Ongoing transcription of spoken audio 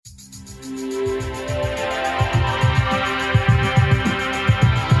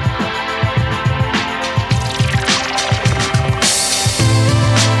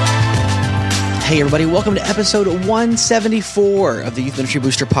Hey everybody, welcome to episode 174 of the Youth Ministry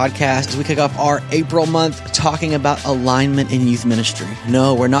Booster podcast as we kick off our April month talking about alignment in youth ministry.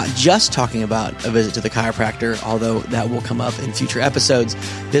 No, we're not just talking about a visit to the chiropractor, although that will come up in future episodes.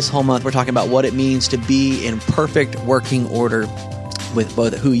 This whole month we're talking about what it means to be in perfect working order with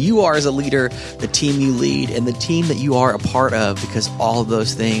both who you are as a leader, the team you lead, and the team that you are a part of, because all of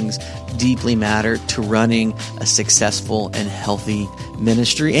those things deeply matter to running a successful and healthy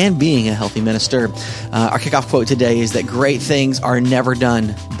ministry and being a healthy minister. Our kickoff quote today is that great things are never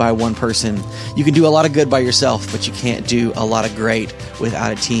done by one person. You can do a lot of good by yourself, but you can't do a lot of great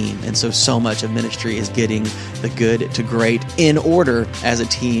without a team. And so much of ministry is getting the good to great in order as a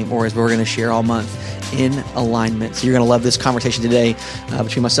team, or as we're going to share all month, in alignment. So you're going to love this conversation today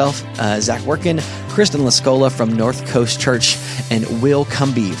between myself, Zach Workin, Kristen Lascola from North Coast Church, and Will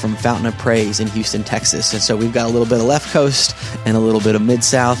Cumby from Fountain of Praise in Houston, Texas. And so we've got a little bit of left coast and a little bit of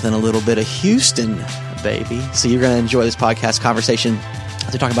mid-south and a little bit of Houston, baby. So you're going to enjoy this podcast conversation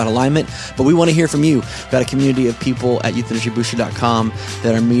to talk about alignment, but we want to hear from you. We've got a community of people at youthministrybooster.com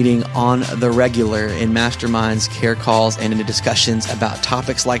that are meeting on the regular in masterminds, care calls, and in discussions about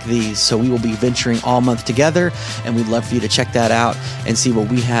topics like these. So we will be venturing all month together, and we'd love for you to check that out and see what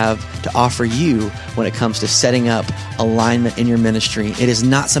we have to offer you when it comes to setting up alignment in your ministry. It is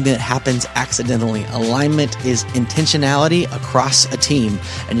not something that happens accidentally. Alignment is intentionality across a team,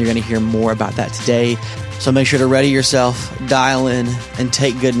 and you're going to hear more about that today. So make sure to ready yourself, dial in, and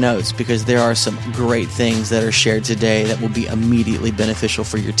take good notes, because there are some great things that are shared today that will be immediately beneficial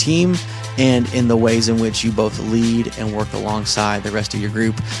for your team and in the ways in which you both lead and work alongside the rest of your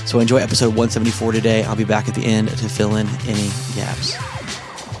group. So enjoy episode 174 today. I'll be back at the end to fill in any gaps.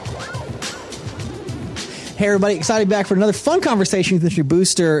 Hey everybody, excited back for another fun conversation with Ministry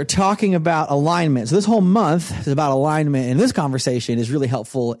Booster talking about alignment. So this whole month is about alignment, and this conversation is really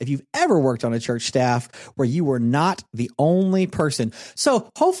helpful if you've ever worked on a church staff where you were not the only person. So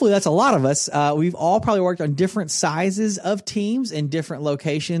hopefully that's a lot of us. We've all probably worked on different sizes of teams in different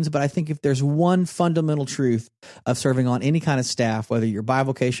locations, but I think if there's one fundamental truth of serving on any kind of staff, whether you're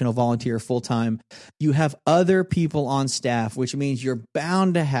bivocational, volunteer, or full-time, you have other people on staff, which means you're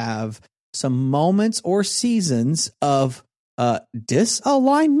bound to have some moments or seasons of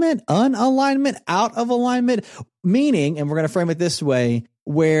disalignment, unalignment, out of alignment, meaning, and we're going to frame it this way,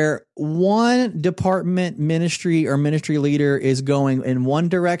 where one department, ministry, or ministry leader is going in one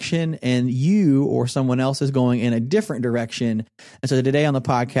direction and you or someone else is going in a different direction. And so today on the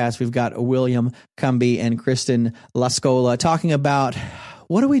podcast, we've got William Cumby and Kristen Lascola talking about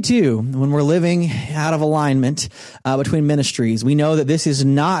what do we do when we're living out of alignment between ministries? We know that this is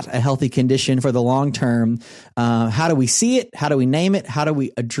not a healthy condition for the long term. How do we see it? How do we name it? How do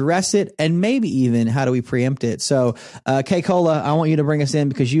we address it? And maybe even how do we preempt it? So, Kay Cola, I want you to bring us in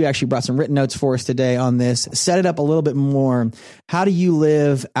because you actually brought some written notes for us today on this. Set it up a little bit more. How do you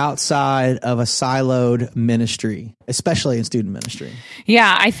live outside of a siloed ministry, especially in student ministry?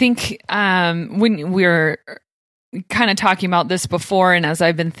 Yeah, I think when we're kind of talking about this before, and as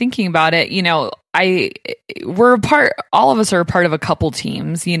I've been thinking about it, all of us are a part of a couple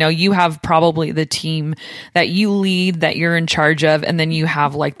teams. You have probably the team that you lead, that you're in charge of, and then you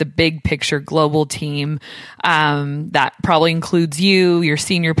have like the big picture global team that probably includes you, your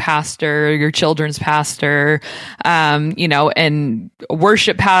senior pastor, your children's pastor, and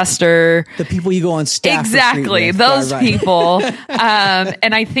worship pastor. The people you go on staff. Exactly, those people.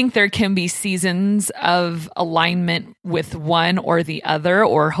 And I think there can be seasons of alignment with one or the other,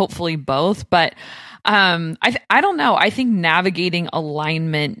 or hopefully both. But I don't know. I think navigating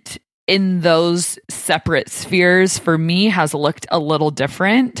alignment in those separate spheres for me has looked a little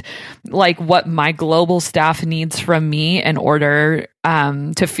different. Like what my global staff needs from me in order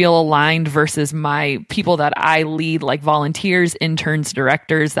to feel aligned versus my people that I lead, like volunteers, interns,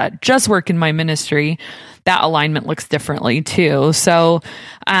 directors that just work in my ministry, that alignment looks differently too. So,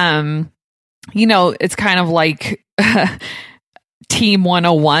 it's kind of like Team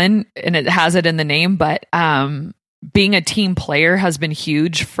 101, and it has it in the name, but being a team player has been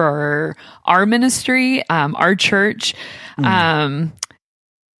huge for our ministry, our church. And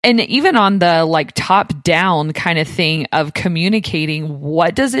even on the like top down kind of thing of communicating,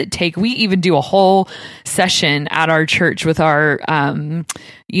 what does it take? We even do a whole session at our church with our,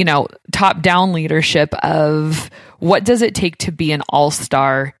 top down leadership of what does it take to be an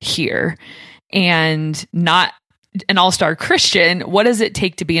all-star here, and not an all-star Christian, what does it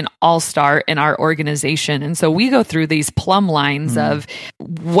take to be an all-star in our organization? And so we go through these plumb lines of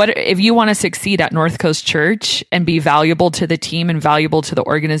what if you want to succeed at North Coast Church and be valuable to the team and valuable to the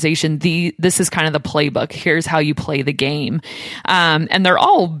organization. This is kind of the playbook. Here's how you play the game. And they're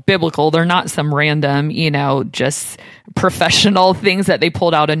all biblical. They're not some random, just professional things that they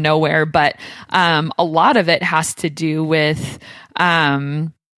pulled out of nowhere. But a lot of it has to do with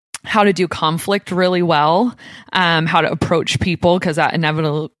how to do conflict really well, how to approach people, because that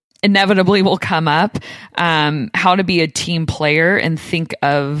inevitably will come up, how to be a team player and think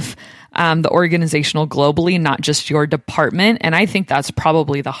of the organizational globally, not just your department. And I think that's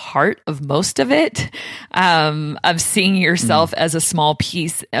probably the heart of most of it, of seeing yourself as a small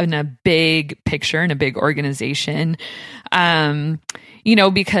piece in a big picture, in a big organization.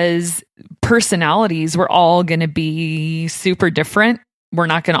 Because personalities, we're all going to be super different. We're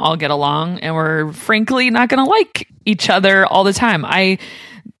not going to all get along, and we're frankly not going to like each other all the time. I'm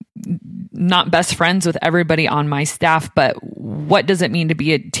not best friends with everybody on my staff, but what does it mean to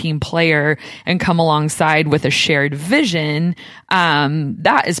be a team player and come alongside with a shared vision?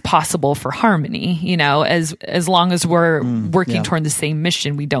 That is possible for harmony, as long as we're working toward the same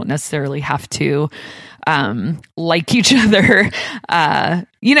mission. We don't necessarily have to like each other,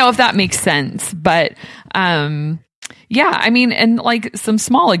 if that makes sense. But and like some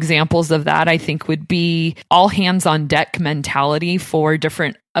small examples of that, I think would be all hands on deck mentality for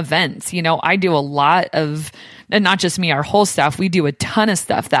different events. I do a lot of, and not just me, our whole staff, we do a ton of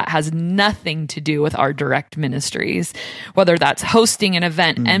stuff that has nothing to do with our direct ministries, whether that's hosting an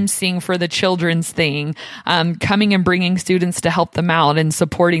event, emceeing for the children's thing, coming and bringing students to help them out and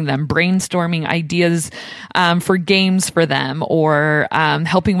supporting them, brainstorming ideas for games for them, or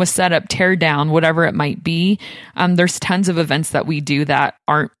helping with setup, tear down, whatever it might be. There's tons of events that we do that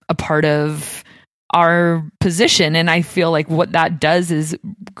aren't a part of our position. And I feel like what that does is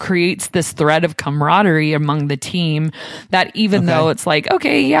creates this thread of camaraderie among the team that even though it's like,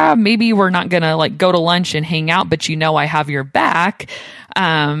 okay, yeah, maybe we're not going to like go to lunch and hang out, but I have your back,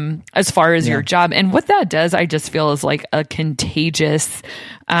 as far as your job. And what that does, I just feel is like a contagious,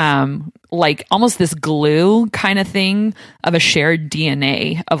 like almost this glue kind of thing of a shared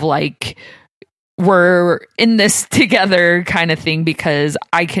DNA of like, we're in this together kind of thing, because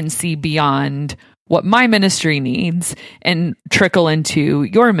I can see beyond what my ministry needs and trickle into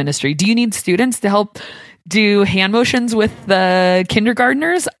your ministry. Do you need students to help do hand motions with the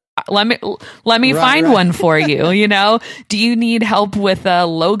kindergartners? Let me find one for you. Do you need help with a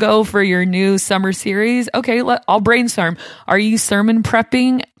logo for your new summer series? Okay, I'll brainstorm. Are you sermon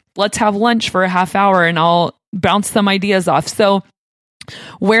prepping? Let's have lunch for a half hour and I'll bounce some ideas off. So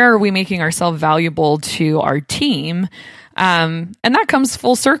where are we making ourselves valuable to our team? And that comes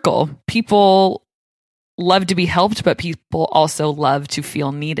full circle. People love to be helped, but people also love to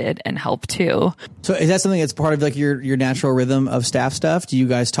feel needed and help too. So is that something that's part of like your natural rhythm of staff stuff? Do you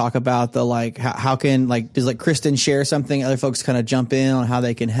guys talk about the like, how can like, does like Kristen share something, other folks kind of jump in on how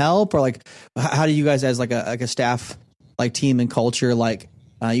they can help, or like, how do you guys as like a staff, like team and culture, like,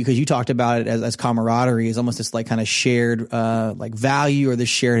 because you talked about it as camaraderie is almost this like kind of shared like value or the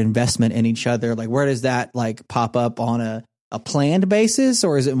shared investment in each other. Like where does that like pop up on a planned basis,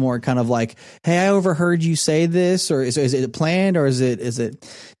 or is it more kind of like, hey, I overheard you say this, or is it planned, or is it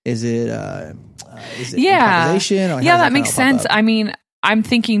improvisation? Or that makes sense. I mean, I'm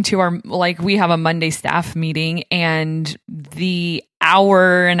thinking to we have a Monday staff meeting, and the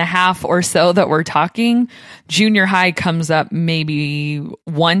hour and a half or so that we're talking, junior high comes up maybe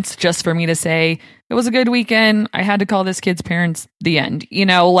once just for me to say, it was a good weekend. I had to call this kid's parents, the end.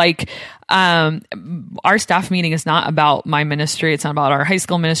 Our staff meeting is not about my ministry. It's not about our high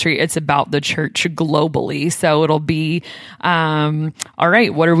school ministry. It's about the church globally. So it'll be, all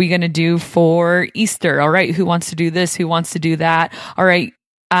right, what are we going to do for Easter? All right, who wants to do this? Who wants to do that? All right,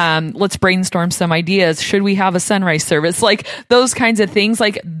 let's brainstorm some ideas. Should we have a sunrise service? Like those kinds of things.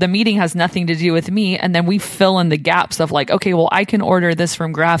 Like the meeting has nothing to do with me. And then we fill in the gaps of like, okay, well, I can order this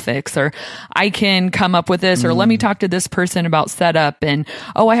from graphics, or I can come up with this, or let me talk to this person about setup. And,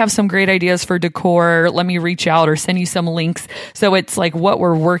 oh, I have some great ideas for decor. Let me reach out or send you some links. So it's like what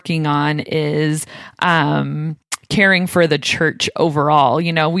we're working on is, caring for the church overall.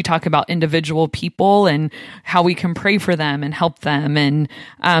 We talk about individual people and how we can pray for them and help them and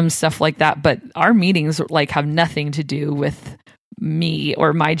stuff like that. But our meetings like have nothing to do with me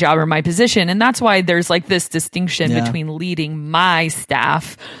or my job or my position. And that's why there's like this distinction between leading my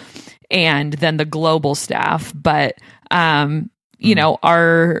staff and then the global staff. But you know,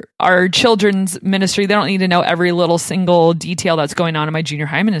 our children's ministry, they don't need to know every little single detail that's going on in my junior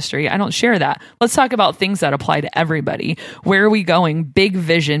high ministry. I don't share that. Let's talk about things that apply to everybody. Where are we going? Big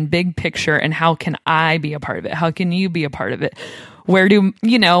vision, big picture, and how can I be a part of it? How can you be a part of it? Where do,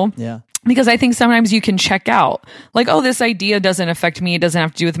 you know, because I think sometimes you can check out like, oh, this idea doesn't affect me. It doesn't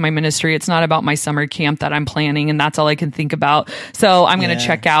have to do with my ministry. It's not about my summer camp that I'm planning. And that's all I can think about. So I'm going to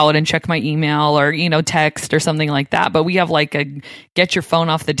check out and check my email or, you know, text or something like that. But we have like a get your phone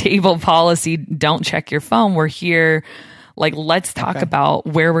off the table policy. Don't check your phone. We're here. Like, let's talk about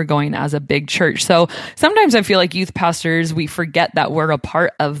where we're going as a big church. So sometimes I feel like youth pastors, we forget that we're a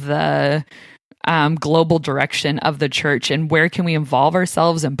part of the global direction of the church and where can we involve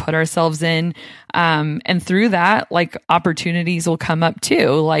ourselves and put ourselves in. And through that, like opportunities will come up too.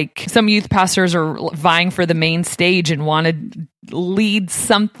 Like some youth pastors are vying for the main stage and want to lead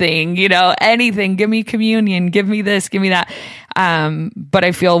something, you know, anything, give me communion, give me this, give me that. But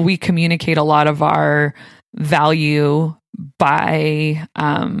I feel we communicate a lot of our value by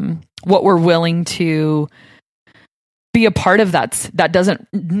what we're willing to be a part of that doesn't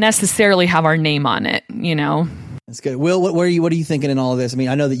necessarily have our name on it, you know? That's good. Will, what are you thinking in all of this? I mean,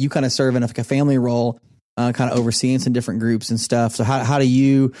 I know that you kind of serve in a family role, kind of overseeing some different groups and stuff. So how do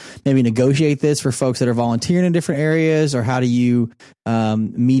you maybe negotiate this for folks that are volunteering in different areas, or how do you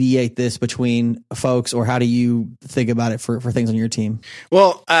mediate this between folks, or how do you think about it for things on your team?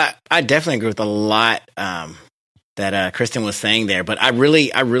 Well, I definitely agree with a lot that Kristen was saying there, but I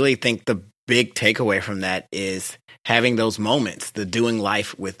really think the big takeaway from that is having those moments, the doing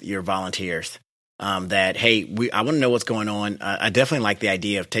life with your volunteers. That, hey, I want to know what's going on. I definitely like the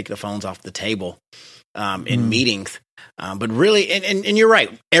idea of taking the phones off the table in meetings. But really, and you're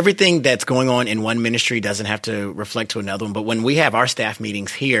right, everything that's going on in one ministry doesn't have to reflect to another one. But when we have our staff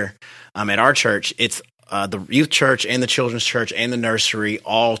meetings here at our church, it's the youth church and the children's church and the nursery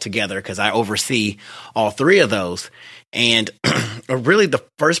all together, because I oversee all three of those. And really the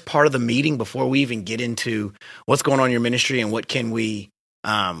first part of the meeting before we even get into what's going on in your ministry and what can we,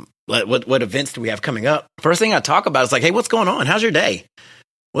 what events do we have coming up? First thing I talk about is like, hey, what's going on? How's your day?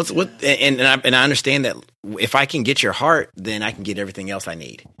 And I understand that if I can get your heart, then I can get everything else I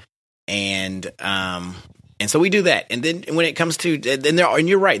need. And so we do that. And then when it comes to, and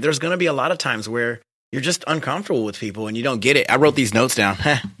you're right, there's going to be a lot of times where you're just uncomfortable with people and you don't get it. I wrote these notes down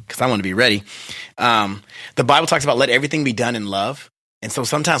because I want to be ready. The Bible talks about let everything be done in love. And so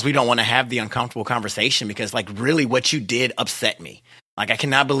sometimes we don't want to have the uncomfortable conversation because like really what you did upset me. Like I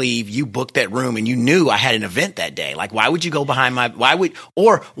cannot believe you booked that room and you knew I had an event that day. Like why would you go behind why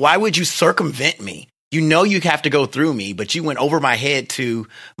would you circumvent me? You know you have to go through me, but you went over my head to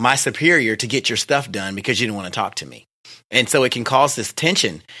my superior to get your stuff done because you didn't want to talk to me. And so it can cause this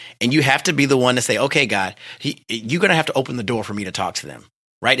tension, and you have to be the one to say, okay, God, you're going to have to open the door for me to talk to them,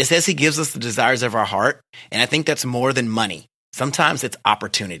 right? It says he gives us the desires of our heart. And I think that's more than money. Sometimes it's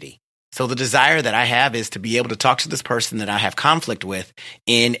opportunity. So the desire that I have is to be able to talk to this person that I have conflict with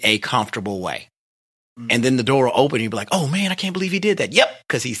in a comfortable way. And then the door will open and you'll be like, oh man, I can't believe he did that. Yep.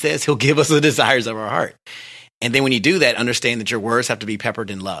 Because he says he'll give us the desires of our heart. And then when you do that, understand that your words have to be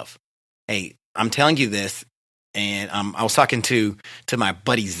peppered in love. Hey, I'm telling you this. And I was talking to my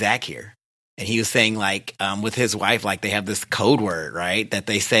buddy Zach here, and he was saying like with his wife, like they have this code word, right? That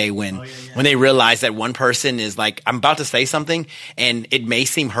they say when they realize that one person is like, I'm about to say something and it may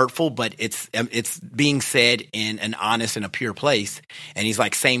seem hurtful, but it's being said in an honest and a pure place. And he's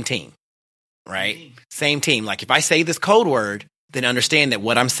like, same team, right? Same team. Like if I say this code word, then understand that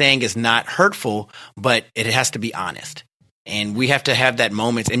what I'm saying is not hurtful, but it has to be honest. And we have to have that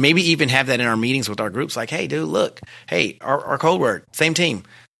moment and maybe even have that in our meetings with our groups. Like, hey, dude, look, hey, our code word, same team.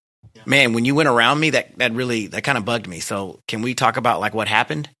 Yeah. Man, when you went around me, that kind of bugged me. So can we talk about like what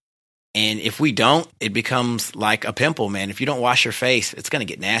happened? And if we don't, it becomes like a pimple, man. If you don't wash your face, it's going to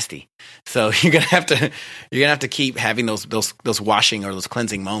get nasty. So you're going to have to keep having those washing or those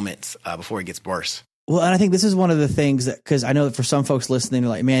cleansing moments before it gets worse. Well, and I think this is one of the things that, because I know that for some folks listening, they're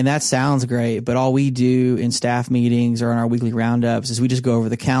like, man, that sounds great. But all we do in staff meetings or in our weekly roundups is we just go over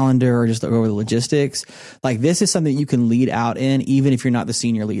the calendar or just go over the logistics. Like this is something you can lead out in, even if you're not the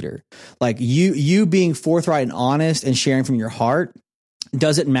senior leader. Like you being forthright and honest and sharing from your heart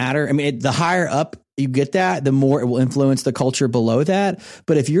doesn't matter. I mean, the higher up you get that, the more it will influence the culture below that.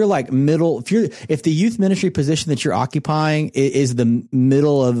 But if you're like if the youth ministry position that you're occupying is the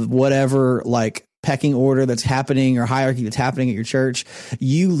middle of whatever, like, pecking order that's happening or hierarchy that's happening at your church,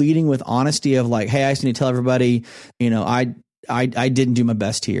 you leading with honesty of like, hey, I just need to tell everybody, you know, I I didn't do my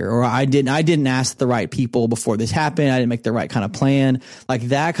best here, or I didn't ask the right people before this happened. I didn't make the right kind of plan. Like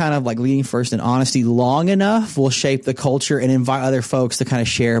that kind of like leading first and honesty long enough will shape the culture and invite other folks to kind of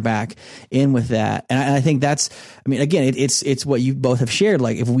share back in with that. And I think that's, I mean, again, it's what you both have shared.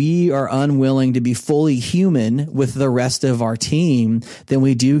 Like if we are unwilling to be fully human with the rest of our team, then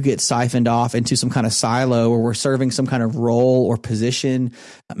we do get siphoned off into some kind of silo where we're serving some kind of role or position.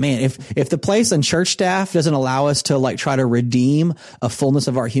 Man, if the place and church staff doesn't allow us to like try to redeem a fullness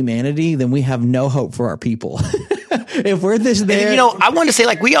of our humanity, then we have no hope for our people. If we're this there, and, I want to say,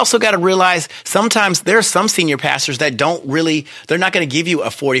 like, we also got to realize sometimes there are some senior pastors that don't really, they're not going to give you a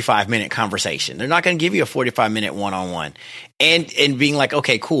 45-minute conversation. They're not going to give you a 45-minute one-on-one. And being like,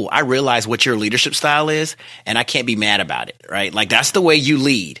 okay, cool. I realize what your leadership style is, and I can't be mad about it, right? Like, that's the way you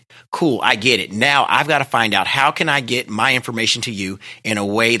lead. Cool. I get it. Now I've got to find out, how can I get my information to you in a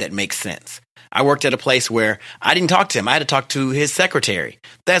way that makes sense? I worked at a place where I didn't talk to him. I had to talk to his secretary.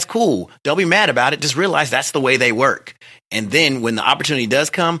 That's cool. Don't be mad about it. Just realize that's the way they work. And then when the opportunity does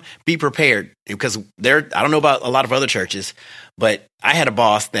come, be prepared, because I don't know about a lot of other churches, but I had a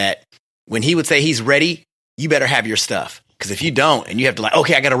boss that when he would say he's ready, you better have your stuff. Because if you don't, and you have to like,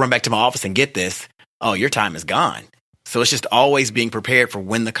 okay, I got to run back to my office and get this. Oh, your time is gone. So it's just always being prepared for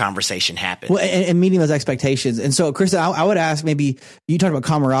when the conversation happens. Well, and meeting those expectations. And so, Krista, I would ask, maybe you talked about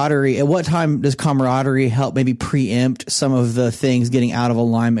camaraderie. At what time does camaraderie help maybe preempt some of the things getting out of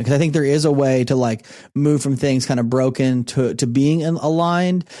alignment? Because I think there is a way to like move from things kind of broken to being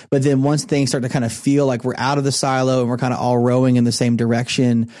aligned. But then once things start to kind of feel like we're out of the silo and we're kind of all rowing in the same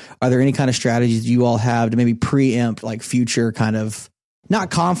direction, are there any kind of strategies you all have to maybe preempt like future kind of, not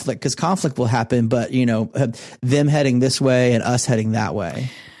conflict, because conflict will happen, but, them heading this way and us heading that way?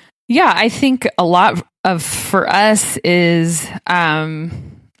 Yeah, I think a lot of for us is, at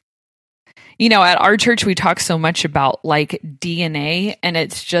our church, we talk so much about like DNA, and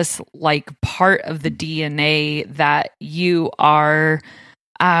it's just like part of the DNA that you are,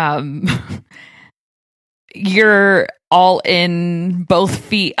 you're all in both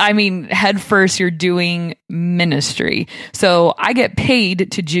feet. I mean, head first, you're doing ministry. So I get paid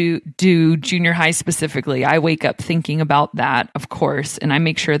to do junior high specifically. I wake up thinking about that, of course, and I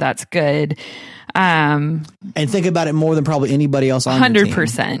make sure that's good. And think about it more than probably anybody else on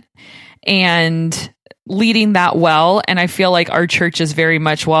 100%. And leading that well. And I feel like our church is very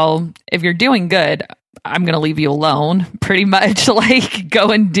much, well, if you're doing good, I'm going to leave you alone, pretty much, like go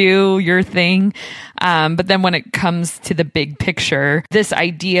and do your thing. But then when it comes to the big picture, this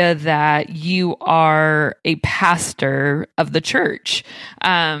idea that you are a pastor of the church.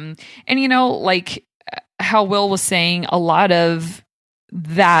 And like how Will was saying, a lot of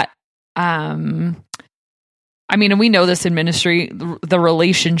that, and we know this in ministry, the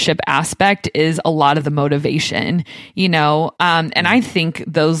relationship aspect is a lot of the motivation, and I think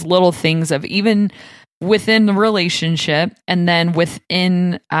those little things of even within the relationship and then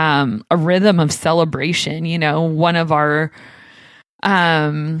within a rhythm of celebration, one of our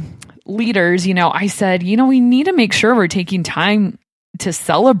leaders, I said, we need to make sure we're taking time to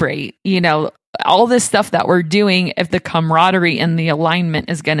celebrate, all this stuff that we're doing. If the camaraderie and the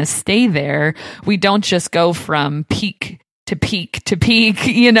alignment is going to stay there, we don't just go from peak to peak to peak,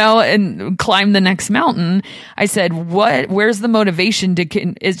 and climb the next mountain. I said, where's the motivation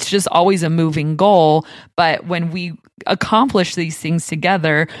it's just always a moving goal. But when we accomplish these things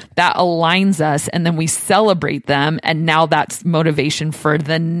together, that aligns us, and then we celebrate them. And now that's motivation for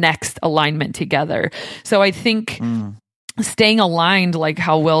the next alignment together. So I think staying aligned, like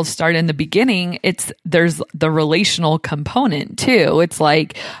how Will started in the beginning, there's the relational component too. It's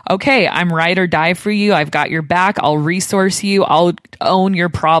like, okay, I'm ride or die for you. I've got your back. I'll resource you. I'll own your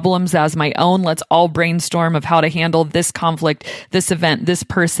problems as my own. Let's all brainstorm of how to handle this conflict, this event, this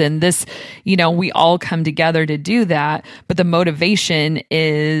person, this, we all come together to do that. But the motivation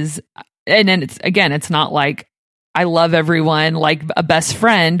is, and then it's not like I love everyone like a best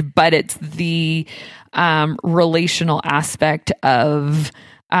friend, but it's the relational aspect of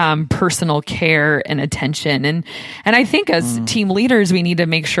personal care and attention. And I think as team leaders, we need to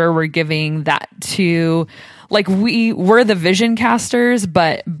make sure we're giving that to, like, we're the vision casters,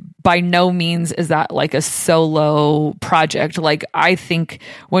 but by no means is that like a solo project. Like, I think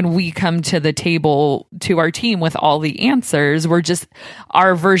when we come to the table to our team with all the answers, we're just,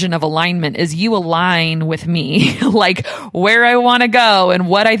 our version of alignment is you align with me, like where I want to go and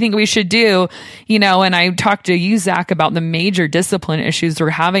what I think we should do, and I talked to you, Zach, about the major discipline issues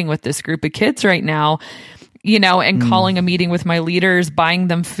we're having with this group of kids right now. and calling a meeting with my leaders, buying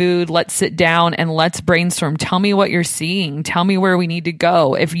them food, let's sit down and let's brainstorm. Tell me what you're seeing. Tell me where we need to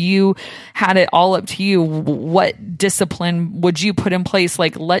go. If you had it all up to you, what discipline would you put in place?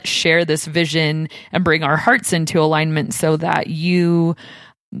 Like, let's share this vision and bring our hearts into alignment so that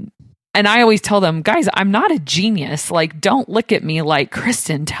and I always tell them, guys, I'm not a genius. Like, don't look at me like,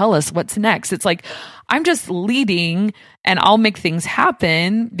 Kristen, tell us what's next. It's like, I'm just leading and I'll make things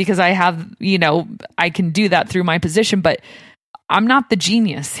happen because I have, I can do that through my position, but I'm not the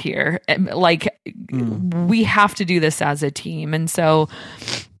genius here. Like, we have to do this as a team. And so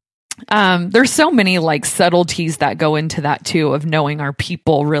there's so many like subtleties that go into that too, of knowing our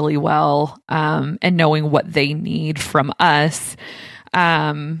people really well, and knowing what they need from us.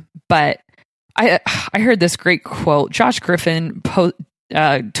 But I heard this great quote. Josh Griffin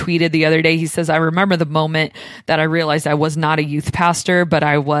tweeted the other day. He says, I remember the moment that I realized I was not a youth pastor, but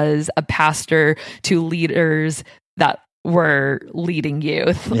I was a pastor to leaders that were leading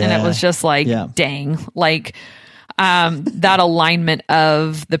youth. Yeah. And it was just like, dang, like, that alignment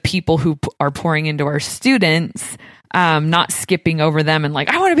of the people who are pouring into our students, not skipping over them and like,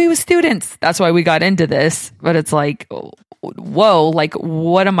 I want to be with students. That's why we got into this. But it's like, whoa, like,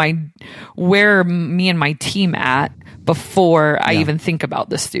 where are me and my team at before I even think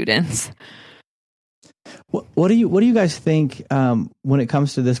about the students? What do you guys think when it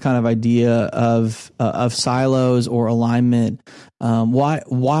comes to this kind of idea of silos or alignment?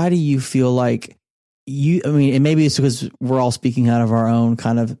 Why do you feel like and maybe it's because we're all speaking out of our own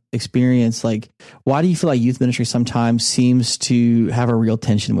kind of experience. Like, why do you feel like youth ministry sometimes seems to have a real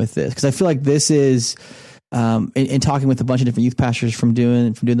tension with this? Because I feel like this is, in talking with a bunch of different youth pastors from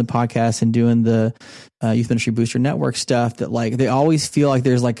doing the podcast and doing the Youth Ministry Booster Network stuff, that like they always feel like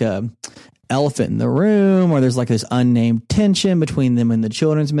there's like a elephant in the room, or there's like this unnamed tension between them and the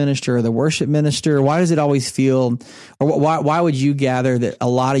children's minister or the worship minister. Why does it always feel, or why would you gather that a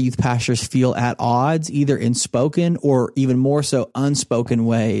lot of youth pastors feel at odds, either in spoken or even more so unspoken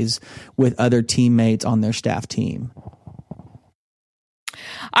ways, with other teammates on their staff team?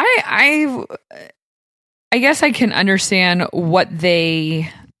 I guess I can understand what they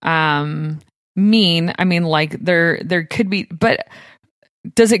mean. I mean, like there could be, but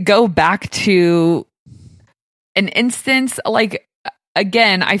does it go back to an instance? Like,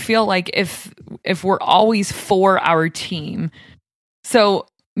 again, I feel like if we're always for our team, so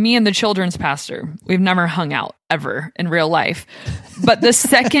me and the children's pastor, we've never hung out ever in real life. But the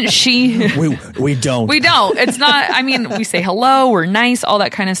second we don't. It's not, I mean, we say hello, we're nice, all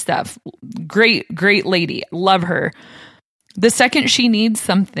that kind of stuff. Great lady. Love her. The second she needs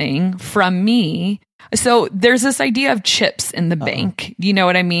something from me, so there's this idea of chips in the bank. You know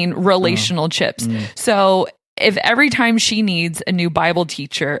what I mean? Relational chips. So if every time she needs a new Bible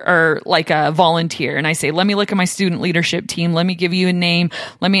teacher or like a volunteer, and I say, let me look at my student leadership team, let me give you a name,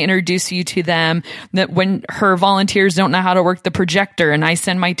 let me introduce you to them, that when her volunteers don't know how to work the projector and I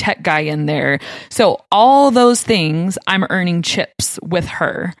send my tech guy in there. So all those things, I'm earning chips with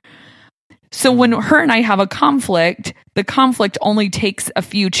her. So when her and I have a conflict, the conflict only takes a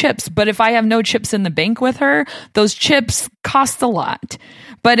few chips. But if I have no chips in the bank with her, those chips cost a lot.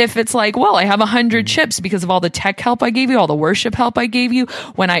 But if it's like, well, I have 100 chips because of all the tech help I gave you, all the worship help I gave you,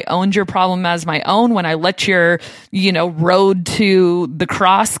 when I owned your problem as my own, when I let your, road to the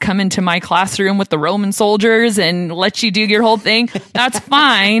cross come into my classroom with the Roman soldiers and let you do your whole thing, that's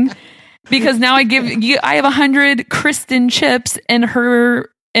fine. Because now I have 100 Kristen chips in her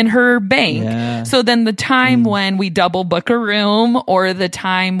bank. Yeah. So then the time when we double book a room, or the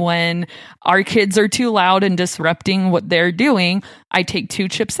time when our kids are too loud and disrupting what they're doing, I take 2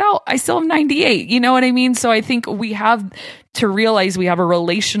 chips out. I still have 98. You know what I mean? So I think we have to realize we have a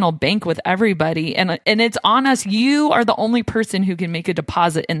relational bank with everybody, and it's on us. You are the only person who can make a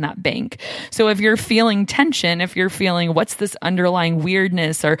deposit in that bank. So if you're feeling tension, if you're feeling what's this underlying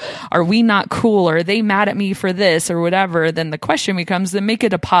weirdness, or are we not cool, or are they mad at me for this or whatever, then the question becomes to make a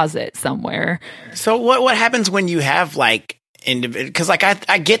deposit somewhere. So what happens when you have like, because like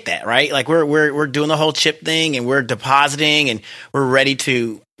I get that, right? Like we're doing the whole chip thing and we're depositing and we're ready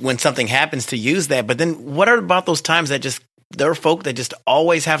to, when something happens, to use that. But then what are about those times that just, there are folk that just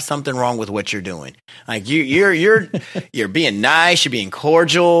always have something wrong with what you're doing? Like you're being nice, you're being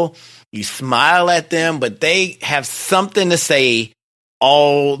cordial, you smile at them, but they have something to say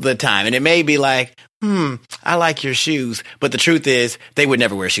all the time. And it may be like, I like your shoes. But the truth is they would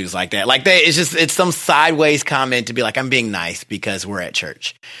never wear shoes like that. Like it's some sideways comment to be like, I'm being nice because we're at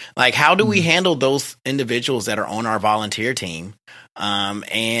church. Like, how do we handle those individuals that are on our volunteer team?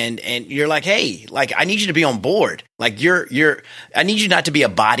 And you're like, hey, like, I need you to be on board. Like I need you not to be a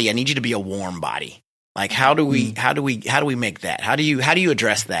body. I need you to be a warm body. Like, how do we make that? How do you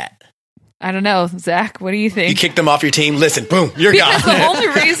address that? I don't know, Zach. What do you think? You kick them off your team. Listen, boom, you're because gone. The only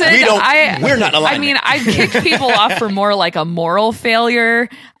reason we're not aligned. I mean, I kick people off for more like a moral failure,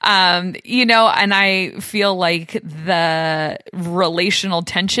 and I feel like the relational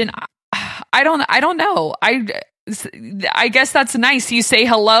tension. I don't know. I guess that's nice. You say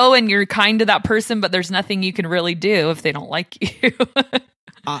hello and you're kind to that person, but there's nothing you can really do if they don't like you.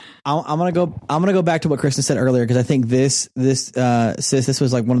 I'm gonna go back to what Kristen said earlier, because I think this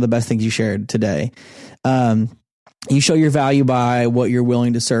was like one of the best things you shared today. You show your value by what you're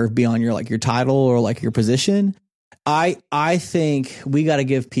willing to serve beyond your title or like your position. I think we got to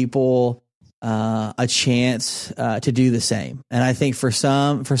give people a chance to do the same, and I think for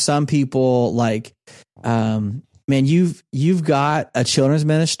some people, like, man, you've got a children's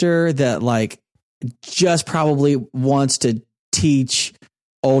minister that like just probably wants to teach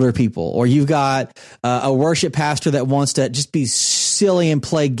older people, or you've got a worship pastor that wants to just be silly and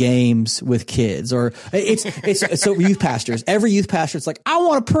play games with kids, or it's so youth pastors. Every youth pastor, it's like, I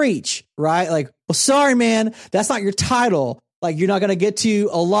want to preach, right? Like, well, sorry, man, that's not your title. Like, you're not going to get to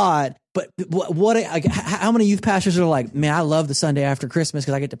a lot. But how many youth pastors are like, man, I love the Sunday after Christmas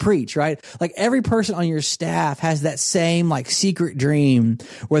because I get to preach, right? Like, every person on your staff has that same like secret dream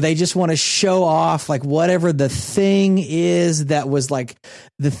where they just want to show off like whatever the thing is that was like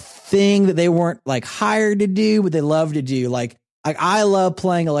the thing that they weren't like hired to do, but they love to do. Like I love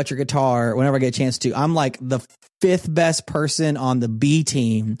playing electric guitar whenever I get a chance to. I'm like the fifth best person on the B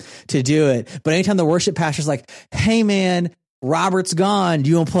team to do it. But anytime the worship pastor's like, hey, man, Robert's gone,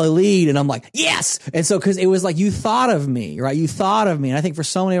 do you want to play lead? And I'm like, yes. And so, because it was like, you thought of me, right? You thought of me. And I think for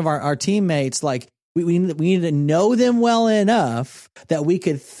so many of our teammates, like, we need to know them well enough that we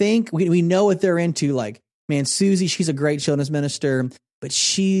could think, we know what they're into. Like, man, Susie, she's a great children's minister, but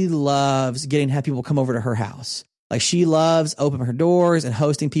she loves have people come over to her house. Like, she loves opening her doors and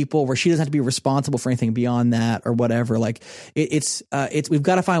hosting people where she doesn't have to be responsible for anything beyond that or whatever. Like, it's we've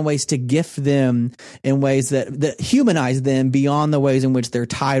got to find ways to gift them in ways that humanize them beyond the ways in which they're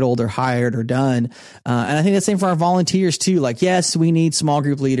titled or hired or done. And I think that's the same for our volunteers too. Like, yes, we need small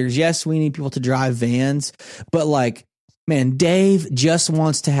group leaders. Yes, we need people to drive vans, but like, man, Dave just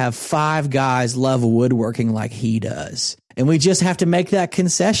wants to have 5 guys love woodworking like he does. And we just have to make that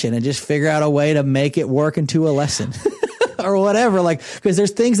concession and just figure out a way to make it work into a lesson or whatever. Like, because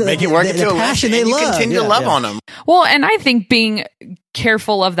there's things that make it work into a passion they love. You continue to love on them. Well, and I think being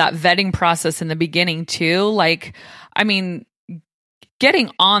careful of that vetting process in the beginning too. Like, I mean,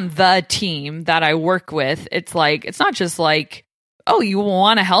 getting on the team that I work with, it's like, it's not just like, oh, you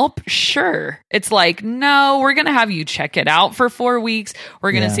want to help? Sure. It's like, no, we're going to have you check it out for 4 weeks.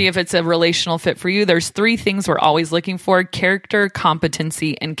 We're going to see if it's a relational fit for you. There's 3 things we're always looking for: character,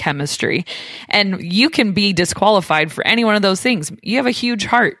 competency, and chemistry. And you can be disqualified for any one of those things. You have a huge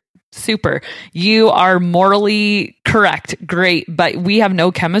heart. Super. You are morally correct. Great. But we have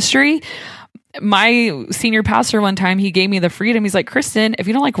no chemistry. My senior pastor one time, he gave me the freedom. He's like, Kristen, if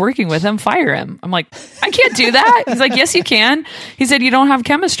you don't like working with him, fire him. I'm like, I can't do that. He's like, yes, you can. He said, you don't have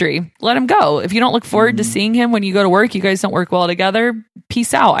chemistry. Let him go. If you don't look forward to seeing him when you go to work, you guys don't work well together.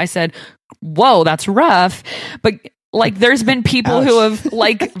 Peace out. I said, whoa, that's rough. But like, there's been people who have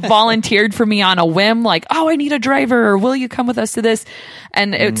like volunteered for me on a whim, like, oh, I need a driver, or will you come with us to this?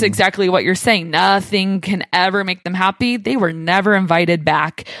 And it's exactly what you're saying. Nothing can ever make them happy. They were never invited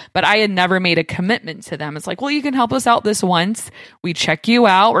back, but I had never made a commitment to them. It's like, well, you can help us out this once. We check you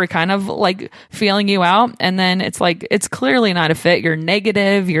out. We're kind of like feeling you out. And then it's like, it's clearly not a fit. You're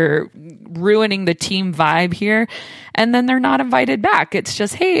negative. You're ruining the team vibe here. And then they're not invited back. It's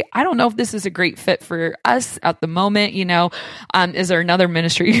just, hey, I don't know if this is a great fit for us at the moment. You know, is there another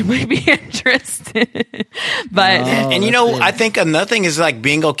ministry you might be interested? But and you know, I think another thing is like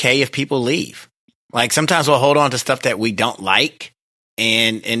being okay if people leave. Like, sometimes we'll hold on to stuff that we don't like,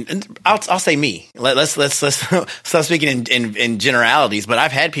 and I'll say me. Let's stop speaking in generalities. But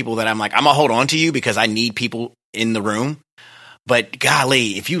I've had people that I'm like, I'm gonna hold on to you because I need people in the room. But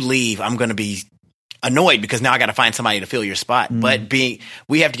golly, if you leave, I'm gonna be annoyed because now I got to find somebody to fill your spot. But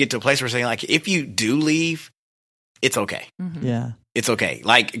we have to get to a place where we're saying, like, if you do leave, it's okay. Yeah. It's okay.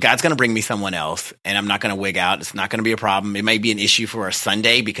 Like, God's going to bring me someone else, and I'm not going to wig out. It's not going to be a problem. It may be an issue for a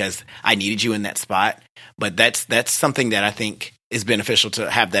Sunday because I needed you in that spot. But that's something that I think is beneficial, to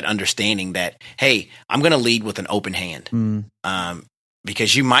have that understanding that, hey, I'm going to lead with an open hand,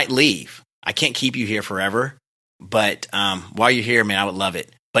 because you might leave. I can't keep you here forever. But while you're here, man, I would love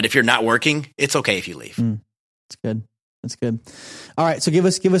it. But if you're not working, it's okay if you leave. It's good. That's good. All right, so give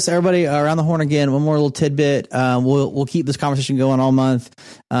us everybody around the horn again one more little tidbit. We'll keep this conversation going all month.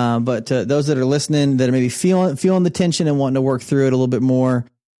 But those that are listening that are maybe feeling the tension and wanting to work through it a little bit more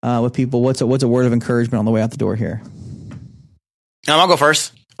with people, what's a word of encouragement on the way out the door here? I'll go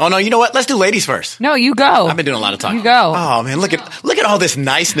first. Oh no, you know what? Let's do ladies first. No, you go. I've been doing a lot of talking. You go. Oh man, look at all this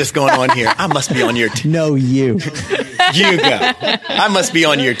niceness going on here. I must be on your team. No, you. You go. I must be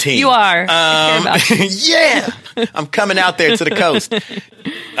on your team. You are. Yeah, I'm coming out there to the coast.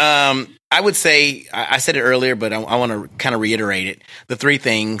 I would say, I said it earlier, but I want to kind of reiterate it. The three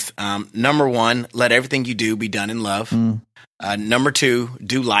things. Number one, let everything you do be done in love. Number two,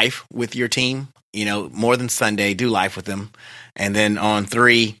 do life with your team. More than Sunday, do life with them. And then on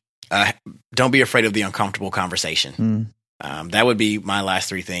three, don't be afraid of the uncomfortable conversation. That would be my last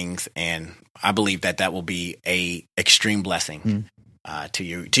three things. And I believe that will be a extreme blessing to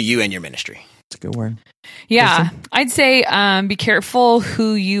you and your ministry. That's a good word. Yeah, I'd say be careful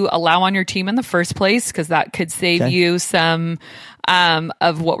who you allow on your team in the first place, because that could save you some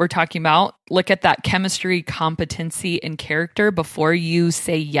of what we're talking about. Look at that chemistry, competency, and character before you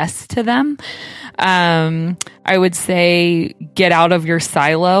say yes to them. I would say get out of your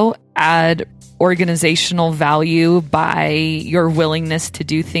silo, add organizational value by your willingness to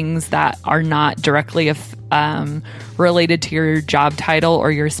do things that are not directly related to your job title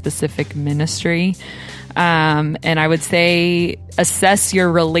or your specific ministry. And I would say assess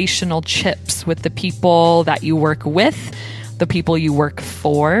your relational chips with the people that you work with, the people you work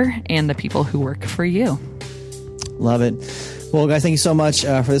for, and the people who work for you. Love it. Well, guys, thank you so much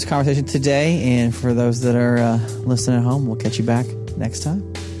for this conversation today. And for those that are listening at home, we'll catch you back next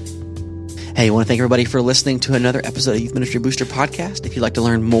time. Hey, I want to thank everybody for listening to another episode of Youth Ministry Booster Podcast. If you'd like to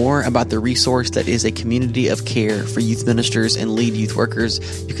learn more about the resource that is a community of care for youth ministers and lead youth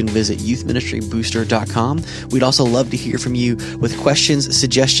workers, you can visit youthministrybooster.com. We'd also love to hear from you with questions,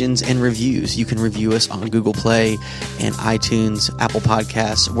 suggestions, and reviews. You can review us on Google Play and iTunes, Apple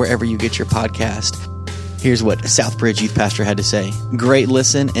Podcasts, wherever you get your podcast. Here's what Southbridge youth pastor had to say. Great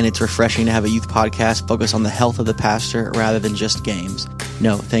listen, and it's refreshing to have a youth podcast focus on the health of the pastor rather than just games.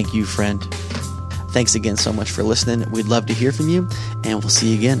 No, thank you, friend. Thanks again so much for listening. We'd love to hear from you, and we'll see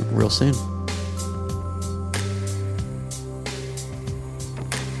you again real soon.